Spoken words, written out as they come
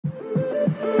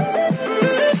Hi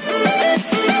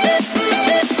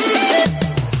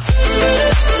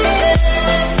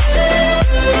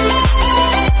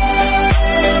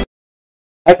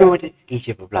everyone, this is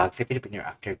KJ Vlogs, a Filipino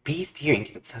actor based here in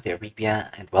Saudi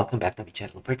Arabia, and welcome back to my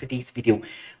channel. For today's video,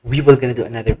 we will gonna do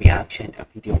another reaction of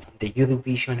video from the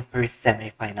Eurovision first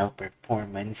semi-final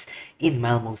performance in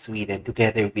Malmo, Sweden,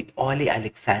 together with Olly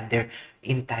Alexander,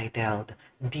 entitled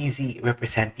Dizzy,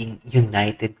 representing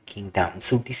United Kingdom.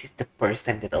 So this is the first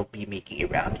time that I'll be making a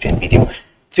reaction video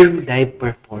through live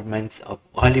performance of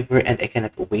Oliver, and I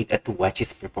cannot wait to watch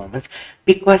his performance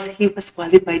because he was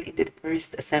qualified into the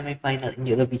first semi-final in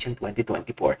Eurovision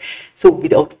 2024. So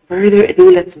without further ado,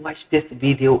 let's watch this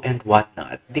video and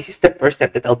whatnot. This is the first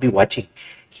time that I'll be watching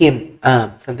him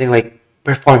something like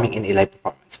performing in a live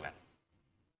performance. Well,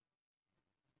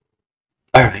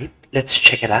 alright, let's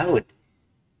check it out.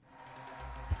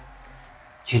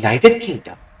 United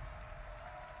Kingdom.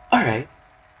 Alright.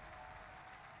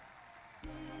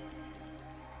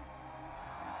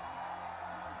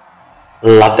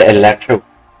 Love the electro.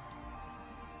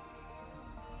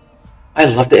 I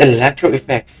love the electro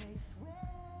effects.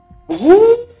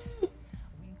 Ooh.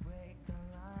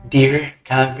 Their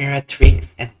camera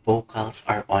tricks and vocals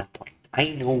are on point. I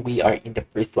know we are in the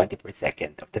first 24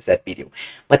 seconds of the set video,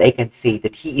 but I can say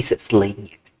that he is slaying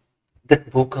it. That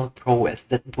vocal prowess,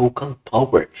 that vocal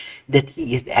power that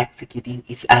he is executing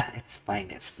is at its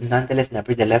finest.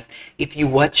 Nevertheless, if you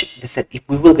watch the set, if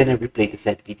we were gonna replay the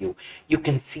set video, you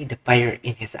can see the fire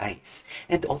in his eyes.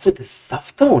 And also the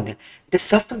soft tone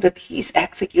that he is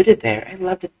executed there. I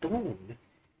love the tone.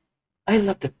 I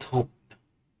love the tone.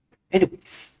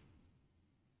 Anyways,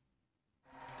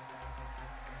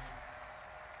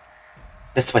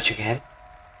 that's what you get.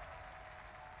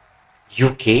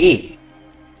 UK.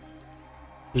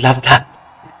 Love that.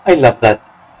 I love that.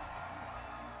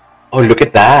 Oh, look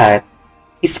at that.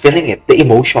 He's feeling it. The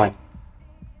emotion.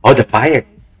 Oh, the fire.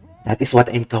 That is what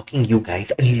I'm talking, you guys.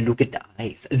 Look at the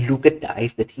eyes. Look at the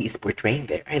eyes that he is portraying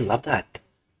there. I love that.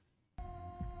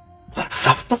 What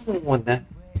soft tone.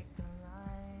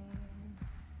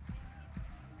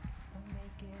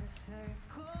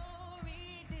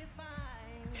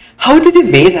 How did he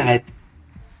make that?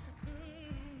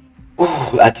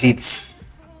 Oh, athletes.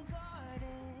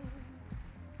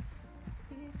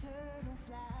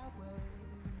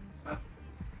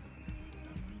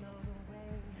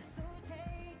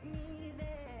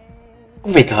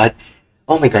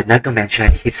 Oh my god, not to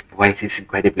mention his voice is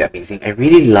incredibly amazing. I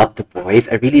really love the voice.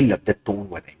 I really love the tone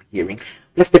what I'm hearing.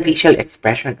 Plus the facial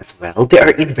expression as well. They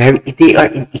are in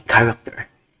a character.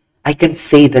 I can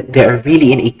say that they are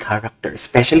really in a character,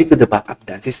 especially to the backup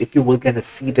dancers. If you were gonna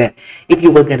see that, if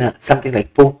you were gonna something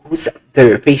like focus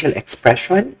their facial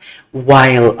expression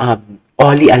while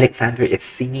Olly Alexander is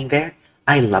singing there,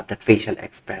 I love that facial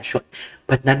expression.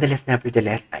 But nevertheless,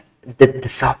 the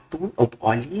soft tone of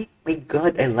Olly, my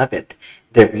god, I love it.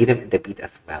 The rhythm and the beat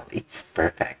as well. It's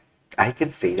perfect. I can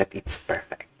say that it's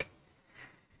perfect.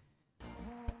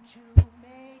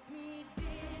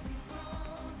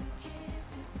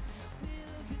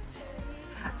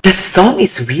 The song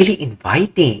is really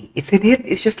inviting, isn't it?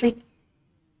 It's just like,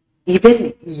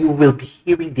 even you will be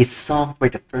hearing this song for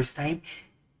the first time,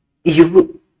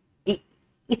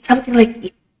 it's something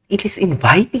like it is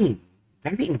inviting,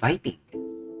 very inviting.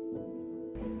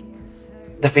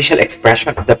 The facial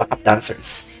expression of the backup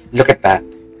dancers. Look at that.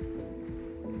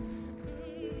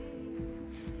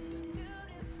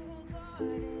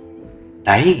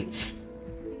 Nice.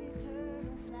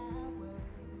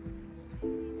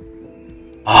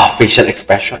 Oh, facial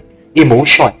expression,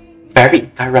 emotion, very in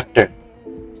character.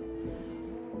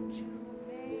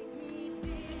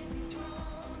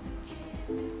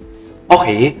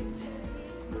 Okay.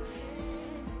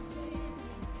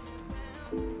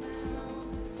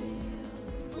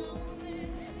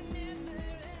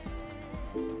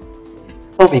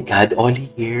 Oh my god, Olly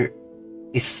here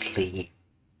is slaying.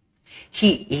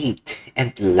 He ate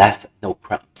and left no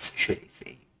crumbs, should I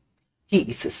say. He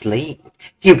is slaying.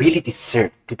 He really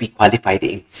deserved to be qualified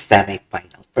in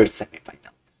semi-final, first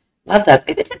semi-final. Love that.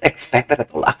 I didn't expect that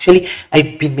at all. Actually,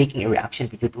 I've been making a reaction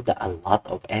video to a lot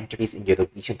of entries in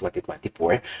Eurovision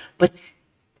 2024, but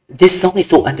this song is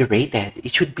so underrated.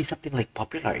 It should be something like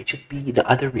popular. It should be the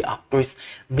other reactors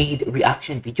made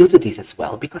reaction video to this as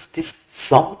well, because this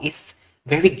song is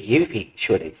very giving,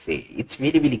 should I say. It's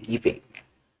really, really giving.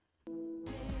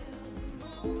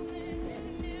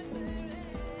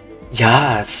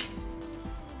 Yes.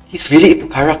 He's really into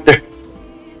character.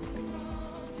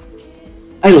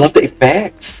 I love the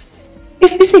effects.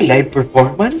 Is this a live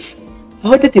performance?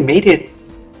 How did he made it?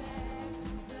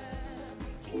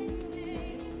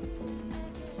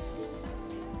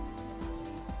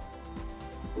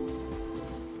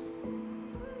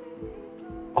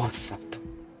 Oh, soft.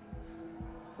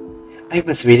 I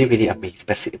was really, really amazed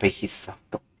by his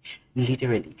soft tone.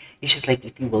 Literally, it's just like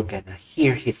if you were gonna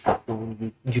hear his soft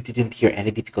tone, you didn't hear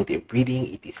any difficulty of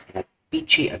breathing. It is not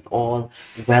pitchy at all.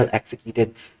 Well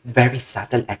executed, very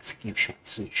subtle execution.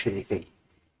 So should I say?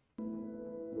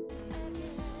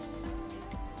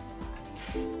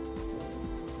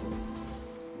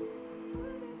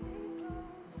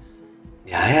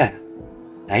 Yeah,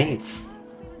 nice.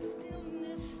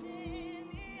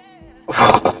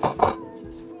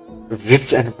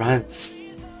 Rips and runs.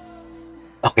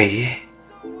 Okay.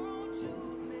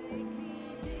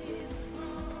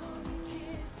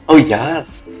 Oh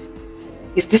yes.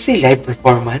 Is this a live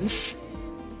performance?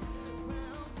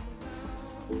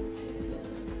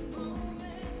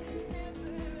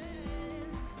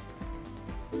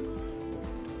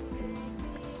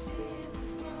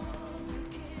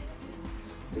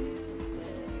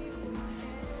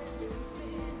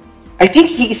 I think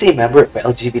he is a member of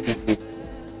LGBTQ.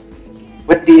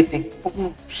 What do you think?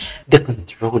 Oh, the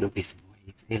control of his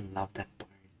voice. I love that part.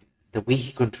 The way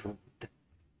he controlled.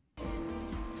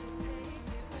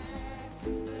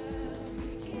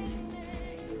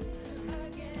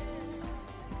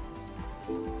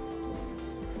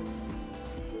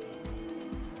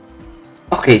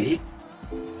 Okay.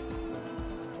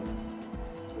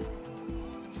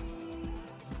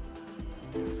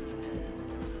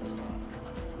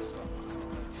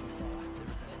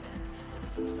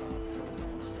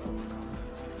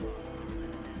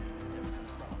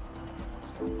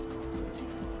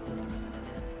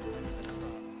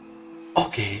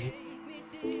 Okay.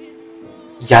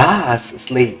 Yes,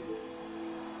 Slay.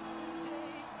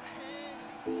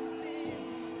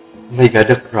 Oh my god,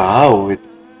 the crowd.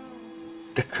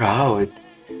 The crowd.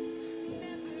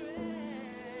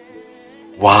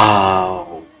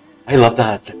 Wow. I love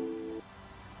that.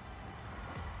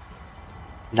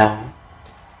 Now,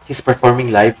 he's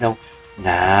performing live now.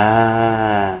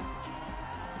 Nah.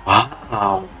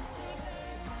 Wow.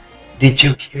 Did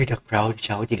you hear the crowd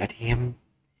shouting at him?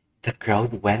 The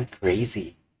crowd went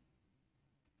crazy.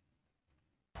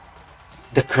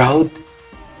 The crowd.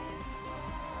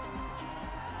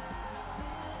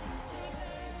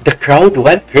 The crowd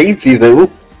went crazy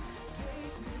though.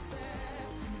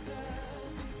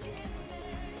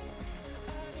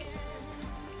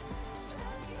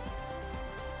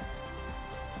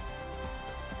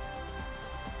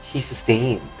 He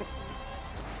sustained.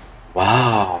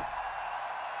 Wow.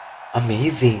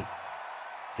 Amazing.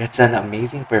 That's an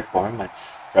amazing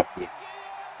performance from him.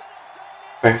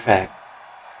 Perfect.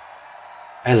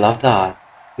 I love that.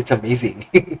 It's amazing.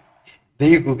 There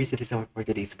you go, guys. That is our for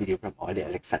today's video from Olly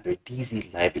Alexander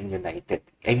TZ live in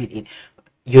in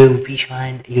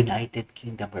Eurovision United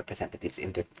Kingdom representatives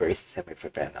in the first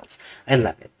semi-finals. I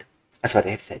love it. As what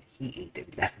I have said, he ate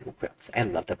and left no crumbs. I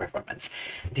love the performance.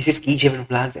 This is KJ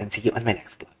Vlogs and see you on my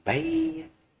next vlog.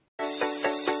 Bye!